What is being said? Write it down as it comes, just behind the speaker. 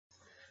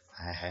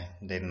ሃይ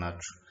እንዴት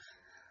ናችሁ?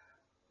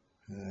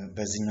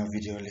 በዚህኛው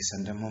ቪዲዮ ላይ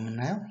ደግሞ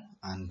የምናየው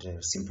አንድ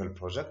ሲምፕል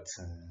ፕሮጀክት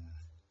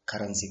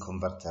ከረንሲ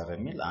ኮንቨርተር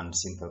የሚል አንድ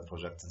ሲምፕል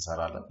ፕሮጀክት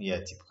እንሰራለን።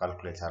 የቲፕ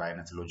ካልኩሌተር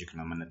አይነት ሎጂክ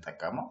ነው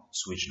የምንጠቀመው፣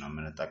 ስዊች ነው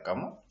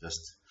የምንጠቀመው።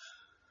 ጀስት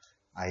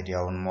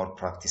አይዲያውን ሞር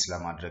ፕራክቲስ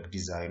ለማድረግ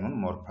ዲዛይኑን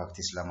ሞር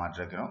ፕራክቲስ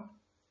ለማድረግ ነው።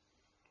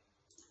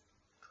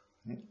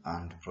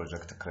 አንድ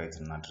ፕሮጀክት ክሬት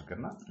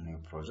እናድርግና ኒው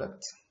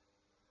ፕሮጀክት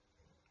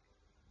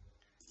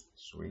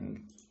swing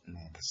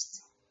next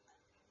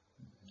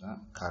the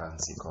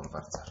currency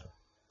converter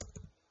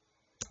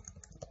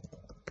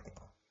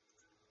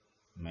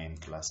main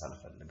class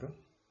alፈልግም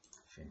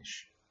finish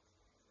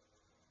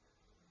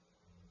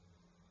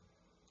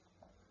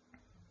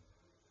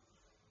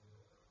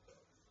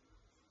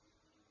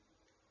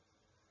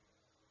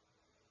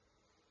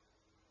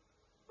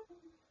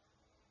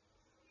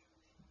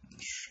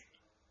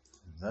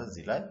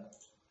እዚህ ላይ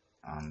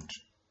አንድ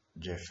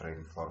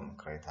ጄፍሬም ፎርም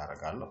ክሬት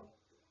አደርጋለሁ።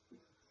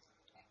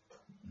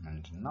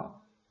 ምንድነው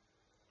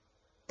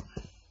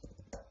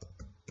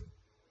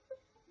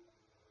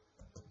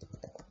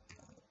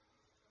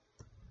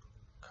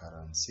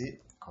currency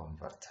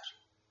converter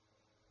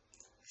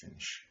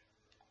finish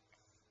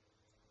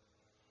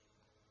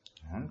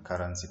አሁን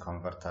currency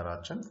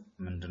converterአችን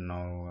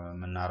ምንድነው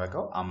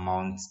የምናደርገው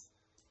አማውንት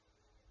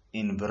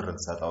ኢን ብር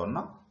ተሰጣውና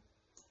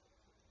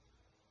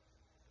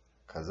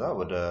ከዛ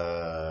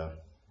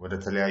ወደ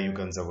ተለያዩ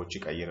ገንዘቦች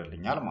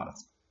ይቀይርልኛል ማለት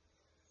ነው።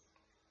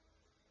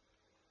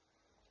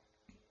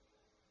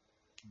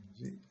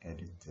 እዚህ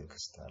ኤዲት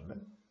ቴክስት አለ።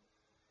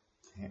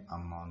 ይሄ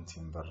አማውንት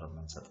ኢን ብር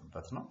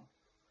የምንሰጥበት ነው።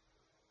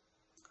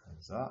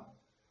 ከዛ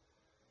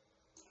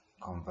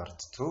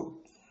ኮንቨርት ቱ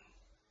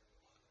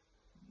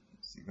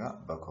እዚህ ጋር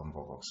በኮምቦ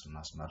ቦክስ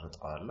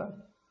እናስመርጠዋለን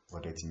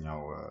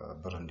ወደየትኛው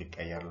ብር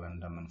እንዲቀየርልን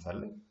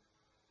እንደምንፈልግ።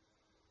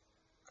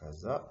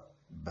 ከዛ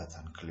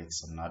በተን ክሊክ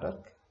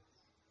ስናደርግ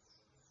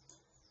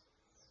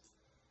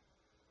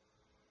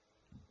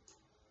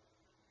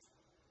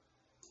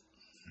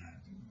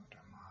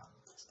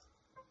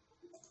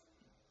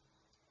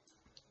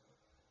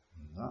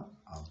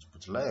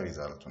አውትፑት ላይ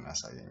ሪዛልቱን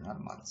ያሳየኛል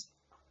ማለት ነው።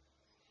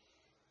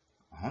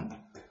 አሁን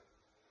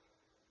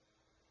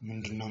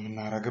ምንድነው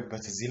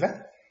የምናደርግበት እዚህ ላይ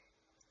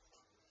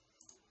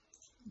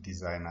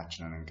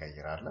ዲዛይናችንን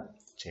እንቀይራለን።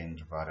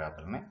 ቼንጅ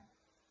ቫሪያብል ላይ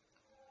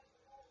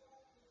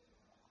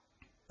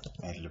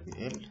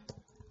LBL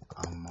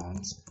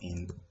amount in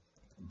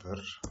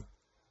ብር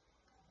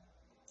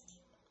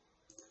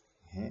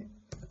ይሄ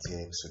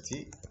TXT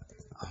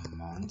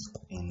amount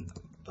in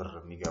ብር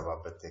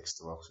የሚገባበት ቴክስት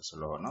ቦክስ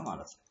ስለሆነ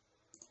ማለት ነው።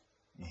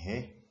 ይሄ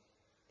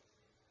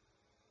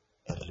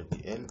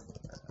LBL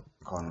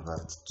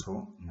convert to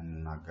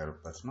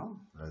ምንናገርበት ነው።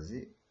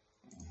 ስለዚህ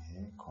ይሄ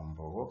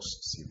combo box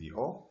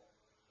CBO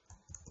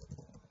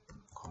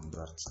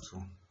convert to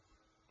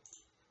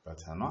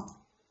በተኗ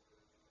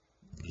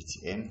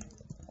BTN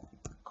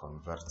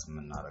convert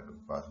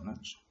ምናደርግባት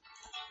ነች።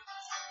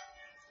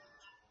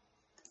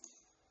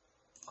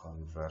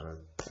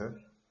 convert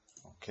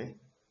ኦኬ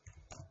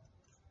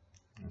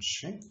እሺ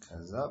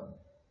ከዛ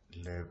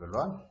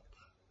ሌብሏን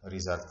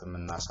ሪዛልት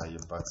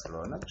የምናሳይባት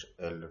ስለሆነች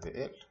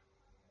LBL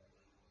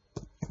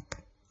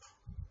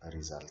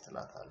ሪዛልት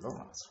ላታለው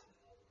ማለት ነው።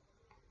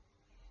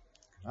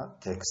 እና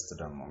ቴክስት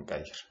ደግሞ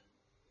እንቀይር።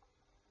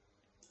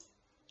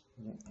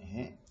 ይሄ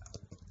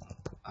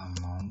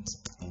amount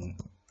in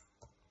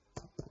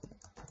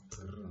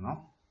ብር ነው።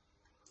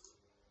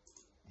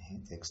 ይሄ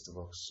ቴክስት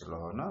ቦክስ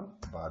ስለሆነ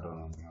ባዶ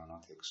ነው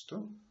የሚሆነው ቴክስቱ።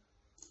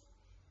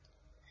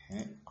 ይሄ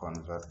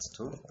convert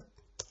to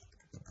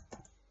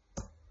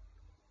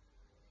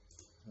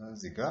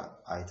እዚህ ጋር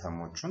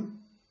አይተሞቹን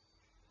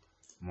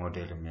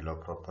ሞዴል የሚለው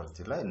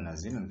ፕሮፐርቲ ላይ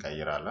እነዚህን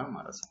እንቀይራለን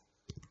ማለት ነው።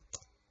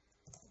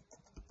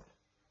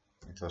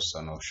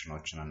 የተወሰኑ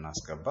ኦፕሽኖችን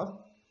እናስገባ።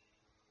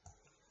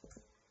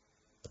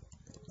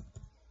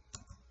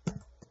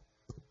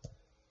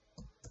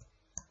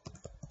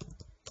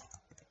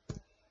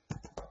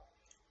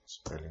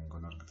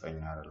 ስፔሊንጉን እርግጠኛ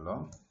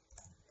አይደለሁም።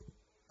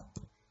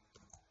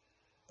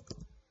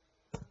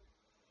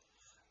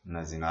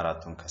 እነዚህን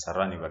አራቱን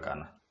ከሰራን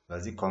ይበቃናል።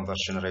 ስለዚህ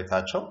ኮንቨርሽን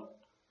ሬታቸው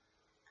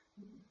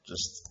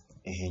just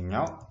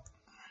ይሄኛው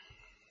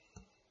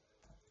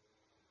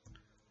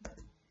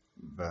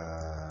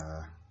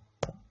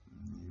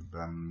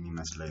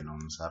በሚመስለኝ ነው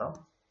የምሰራው።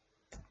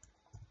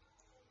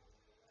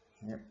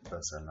 ይሄ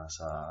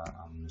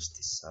በ35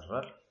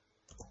 ይሰራል።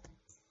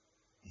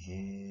 ይሄ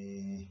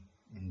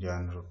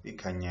ኢንዲያን ሩፒ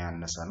ከኛ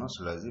ያነሰ ነው።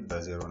 ስለዚህ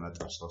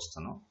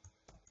በ0.3 ነው።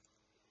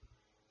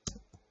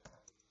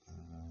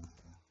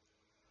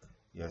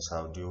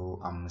 የሳውዲው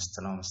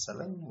 5 ነው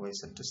መሰለኝ ወይ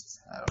 6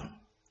 አይደለም።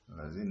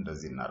 ስለዚህ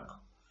እንደዚህ እናርገው።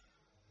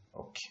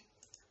 ኦኬ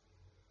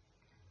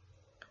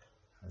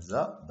እዛ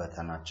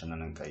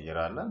በተናችንን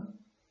እንቀይራለን።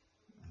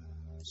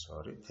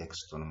 ሶሪ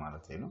ቴክስቱን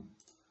ማለት ነው።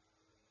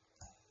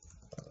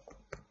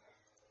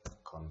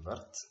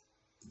 ኮንቨርት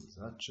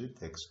እዛች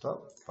ቴክስቷ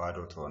ባዶ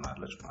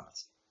ትሆናለች ማለት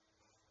ነው።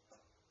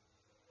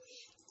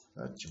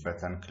 እቺ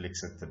በተን ክሊክ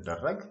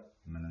ስትደረግ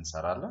ምን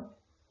እንሰራለን?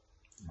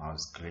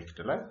 ማውስ ክሊክድ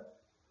ላይ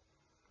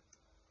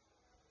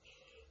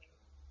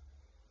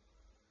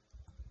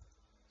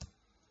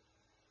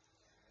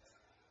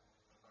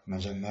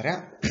መጀመሪያ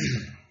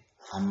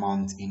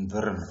amount in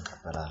ብር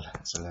እንቀበላለን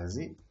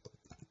ስለዚህ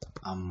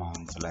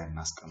amount ላይ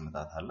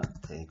እናስቀምጣታለን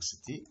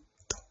txt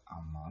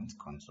amount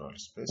control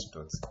space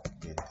dot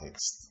get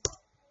text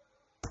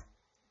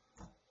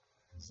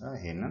እዛ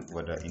ይሄንን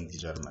ወደ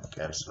ኢንቲጀር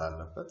መቀየር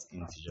ስላለበት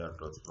integer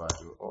dot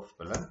value of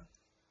ብለን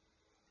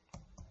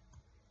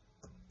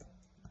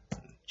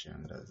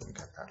እንደዚህ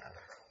እንከታለን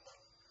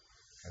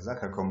ከዛ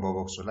ከኮምቦ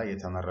ቦክሱ ላይ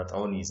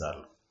የተመረጠውን ይዛል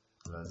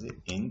ስለዚህ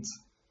int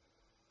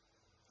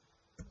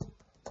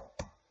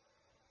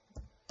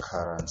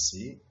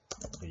currency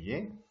ብዬ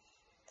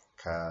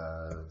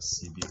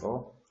ከcbo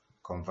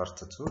convert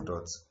to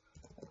dot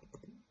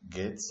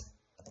get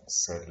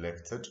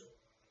selected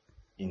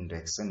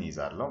indexን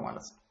ይዛለው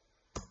ማለት ነው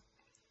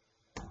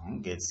አሁን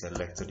get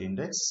selected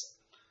index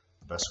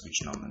በስዊች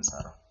ነው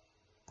የምንሰራው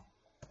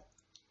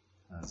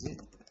ስለዚህ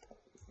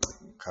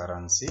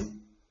currency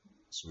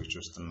switch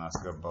ውስጥ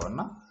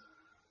እናስገባውና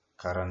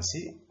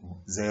currency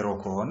 0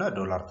 ከሆነ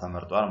ዶላር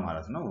ተመርጧል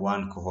ማለት ነው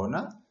 1 ከሆነ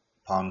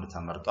ፓውንድ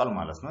ተመርጧል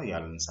ማለት ነው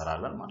ያልን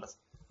እንሰራለን ማለት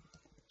ነው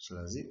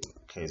ስለዚህ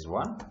case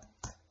 1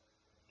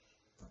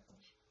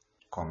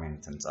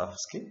 comment እንጻፍ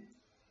እስኪ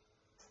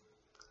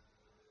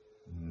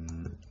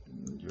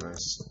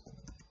US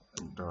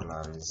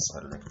dollar is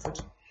selected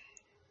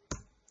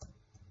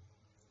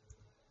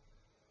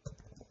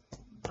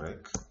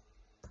break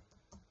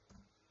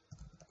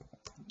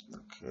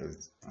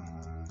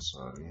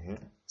sorry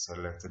here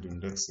selected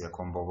index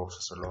የኮምቦ ቦክስ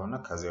ስለሆነ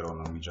ከ0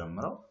 ነው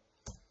የሚጀምረው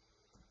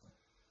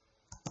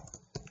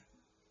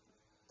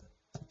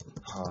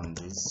pound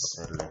is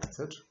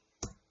selected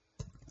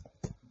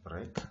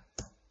break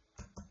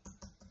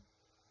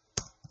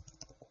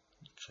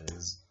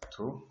case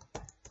 2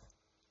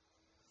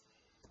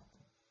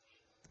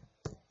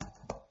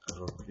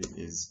 rupee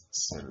is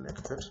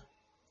selected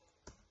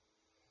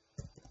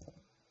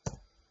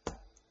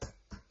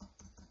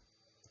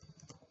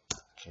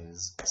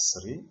case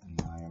 3 እና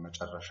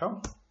የመጨረሻው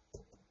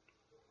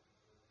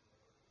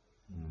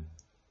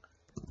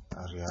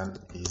real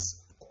is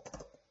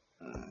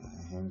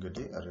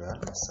እንግዲህ real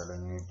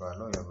መሰለኝ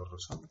የሚባለው የብሩ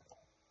ስም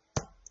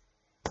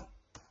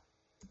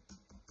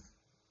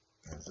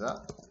ከዛ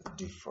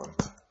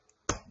ዲፎልት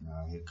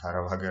ይሄ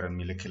ከአረብ ሀገር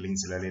የሚልክልኝ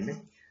ስለሌለ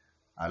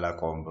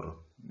አላቆም ብሩ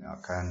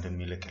ከአንድ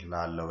የሚልክልህ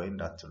አለ ወይ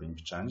እንዳትሉኝ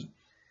ብቻ እንጂ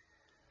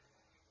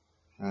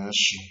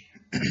እሺ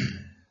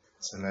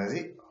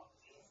ስለዚህ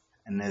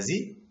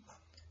እነዚህ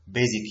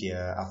ቤዚክ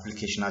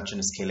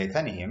የአፕሊኬሽናችን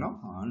ስኬሌተን ይሄ ነው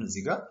አሁን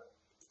እዚህ ጋር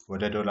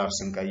ወደ ዶላር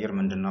ስንቀይር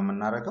ምንድነው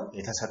የምናደርገው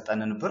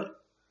የተሰጠንን ብር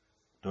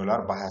ዶላር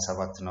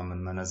በ27 ነው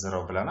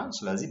የምንመነዝረው ብለናል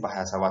ስለዚህ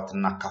በ27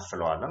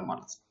 እናካፍለዋለን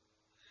ማለት ነው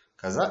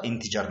ከዛ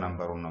ኢንቲጀር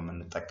ነምበሩን ነው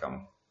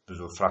የምንጠቀመው ብዙ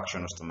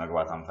ፍራክሽን ውስጥ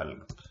መግባት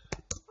አንፈልግም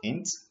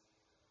int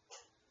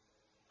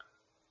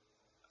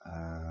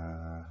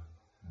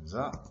እዛ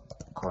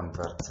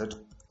converted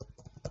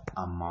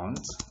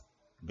amount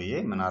ብዬ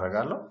ምን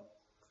አደርጋለሁ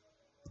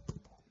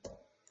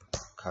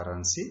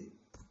currency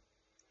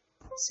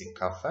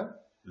ሲካፈል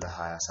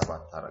ለ27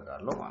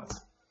 አደርጋለሁ ማለት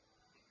ነው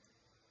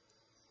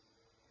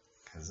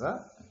ከዛ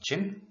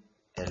እቺን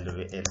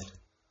LVL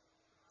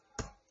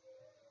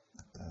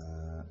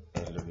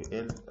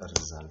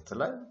result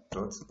ላይ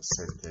dot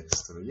set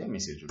text ብዬ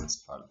ሜሴጁን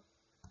እንጽፋለሁ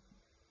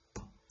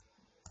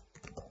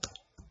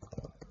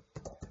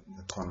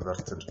the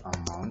converted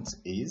amount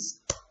is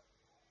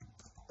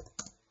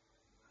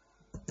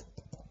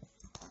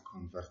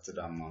converted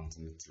amount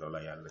የምትለው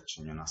ላይ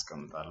ያለችኝን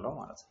አስቀምጣለሁ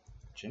ማለት ነው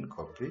እቺን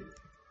ኮፒ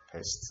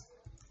paste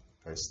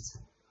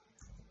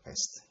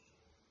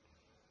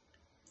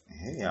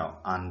ይሄ ያው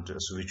አንድ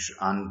ስዊች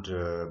አንድ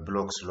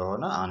ብሎክ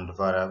ስለሆነ አንድ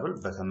ቫሪያብል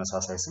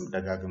በተመሳሳይ ስም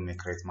ደጋግሜ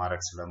ክሬት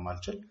ማድረግ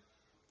ስለማልችል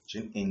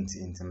እቺን int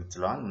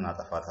የምትለዋን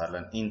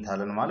እናጠፋታለን int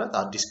አለን ማለት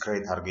አዲስ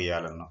ክሬት አድርግ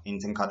ይያለን ነው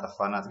ኢንትን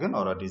ካጠፋናት ግን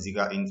ኦሬዲ እዚህ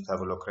ጋር int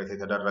ተብሎ ክሬት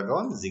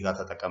የተደረገውን እዚህ ጋር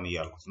ተጠቀም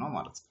ይያልኩት ነው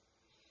ማለት ነው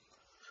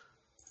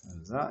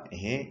እዛ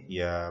ይሄ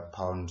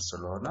የፓውንድ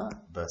ስለሆነ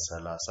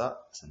በ30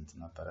 ስንት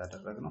ነበር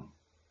ያደረግነው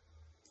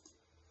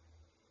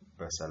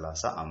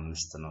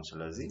በ35 ነው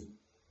ስለዚህ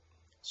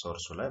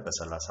ሶርሱ ላይ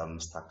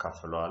በ35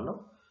 አካፍለዋለሁ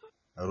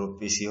ሩፒ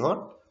ሲሆን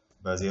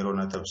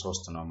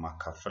በ0.3 ነው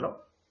ማካፍለው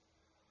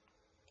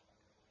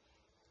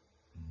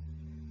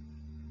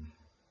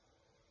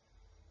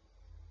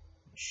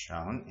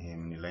ሻውን ይሄ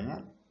ምን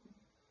ይለኛል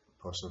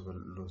possible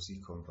lossy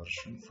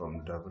conversion from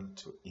double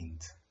to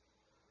int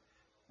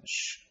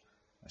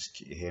እስኪ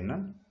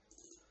ይሄንን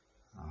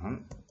አሁን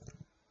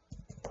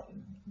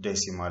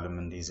ዴሲማልም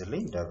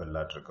እንዲይዝልኝ ደብል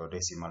አድርገው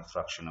ዴሲማል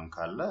ፍራክሽንም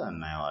ካለ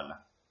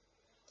እናየዋለን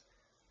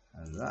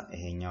እዛ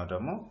ይሄኛው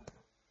ደግሞ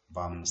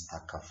በ5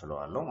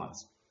 አካፍለዋለሁ ማለት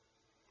ነው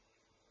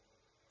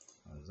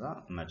እዛ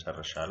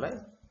መጨረሻ ላይ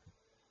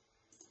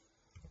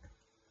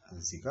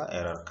እዚህ ጋር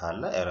ኤረር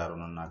ካለ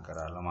ኤረሩን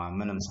እናገራለሁ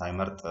ምንም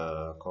ሳይመርጥ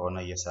ከሆነ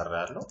እየሰራ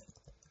ያለው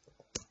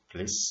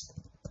please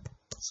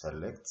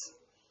select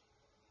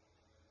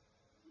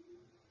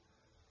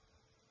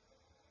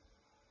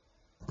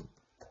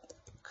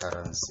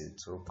currency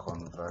to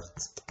convert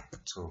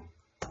to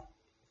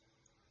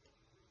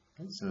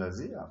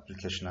ስለዚህ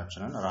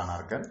አፕሊኬሽናችንን ራን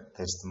አድርገን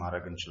ቴስት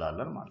ማድረግ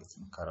እንችላለን ማለት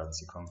ነው ከረንሲ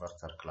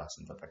ኮንቨርተር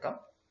ክላስን ተጠቅመን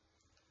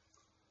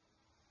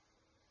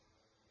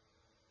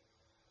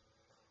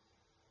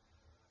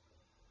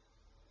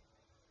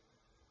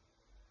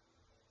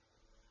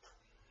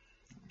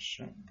እሺ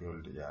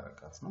ቢልድ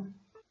ያረጋት ነው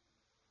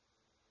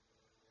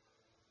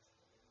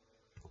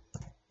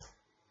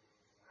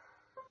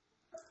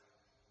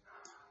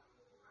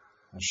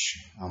እሺ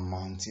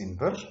አማውንት ኢን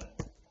ብር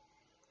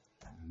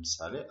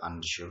ለምሳሌ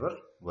 1000 ብር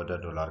ወደ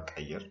ዶላር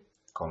ቀይር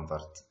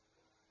ኮንቨርት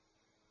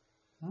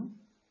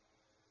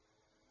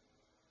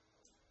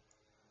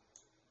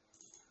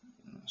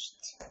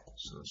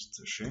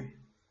 3000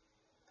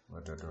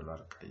 ወደ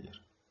ዶላር ቀይር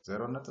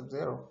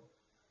 0.0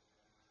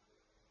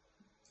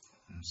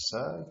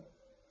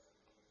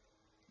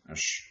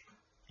 እሺ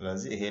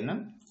ስለዚህ ይሄንን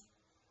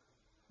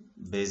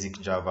ቤዚክ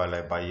ጃቫ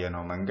ላይ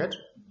ባየነው መንገድ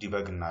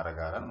ዲበግ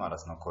እናደርጋለን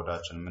ማለት ነው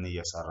ኮዳችን ምን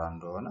እየሰራ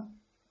እንደሆነ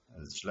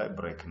እዚህ ላይ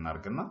ብሬክ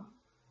እናርግና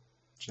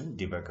እቺን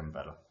ዲበግ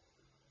እንበለው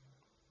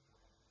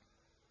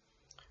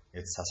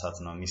የተሳሳት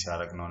ነው ሚስ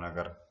ያደረግነው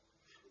ነገር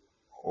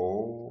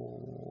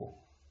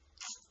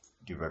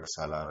ዲበግ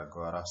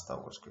ሳላረገው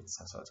አራስታውስኩ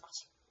የተሳሳትኩት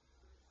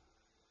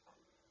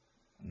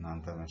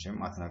እናንተ መቼም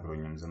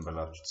አትነግሩኝም ዝም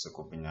ብላችሁ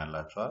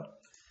ትስቁብኛላችሁ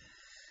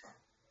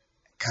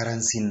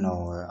ከረንሲ ነው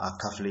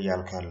አካፍል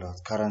ያልካለው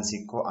ከረንሲ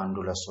እኮ 1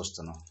 2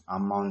 3 ነው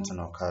አማውንት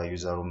ነው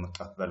ከዩዘሩ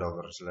መቀበለው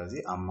ብር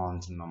ስለዚህ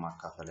አማውንት ነው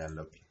ማካፈል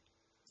ያለብኝ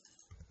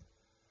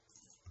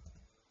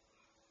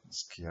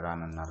እስኪ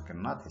ራን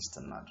እናርግና ቴስት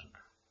እናድርግ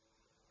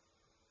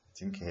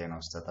ቲንክ ይሄ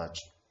ነው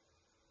ስታታችን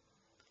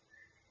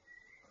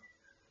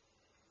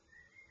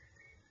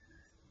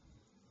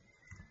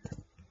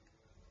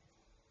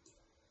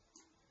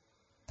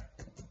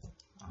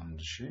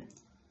አንሺ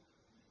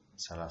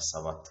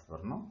 37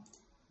 ብር ነው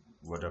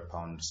ወደ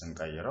ፓውንድ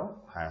ስንቀይረው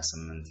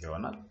 28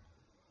 ይሆናል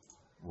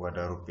ወደ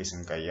ሩፒ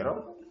ስንቀይረው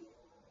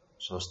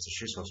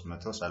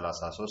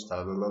 3333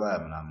 አልበለባ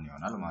ምናምን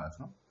ይሆናል ማለት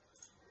ነው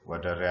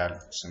ወደ ሪያል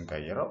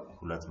ስንቀይረው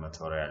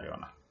 200 ሪያል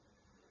ይሆናል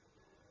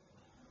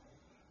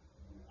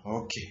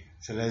ኦኬ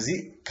ስለዚህ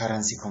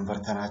ከረንሲ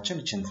ኮንቨርተራችን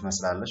እቺን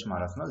ትመስላለች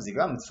ማለት ነው እዚህ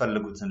ጋር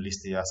የምትፈልጉትን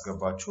ሊስት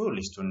ያስገባችሁ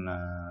ሊስቱን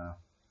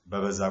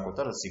በበዛ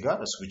ቁጥር እዚህ ጋር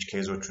ስዊች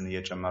ኬዞቹን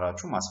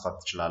እየጨመራችሁ ማስፋት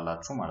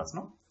ትችላላችሁ ማለት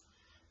ነው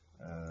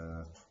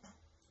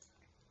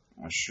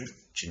እሺ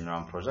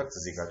ቺኛውን ፕሮጀክት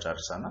እዚህ ጋር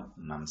ጨርሰናል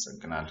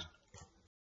እናመሰግናለን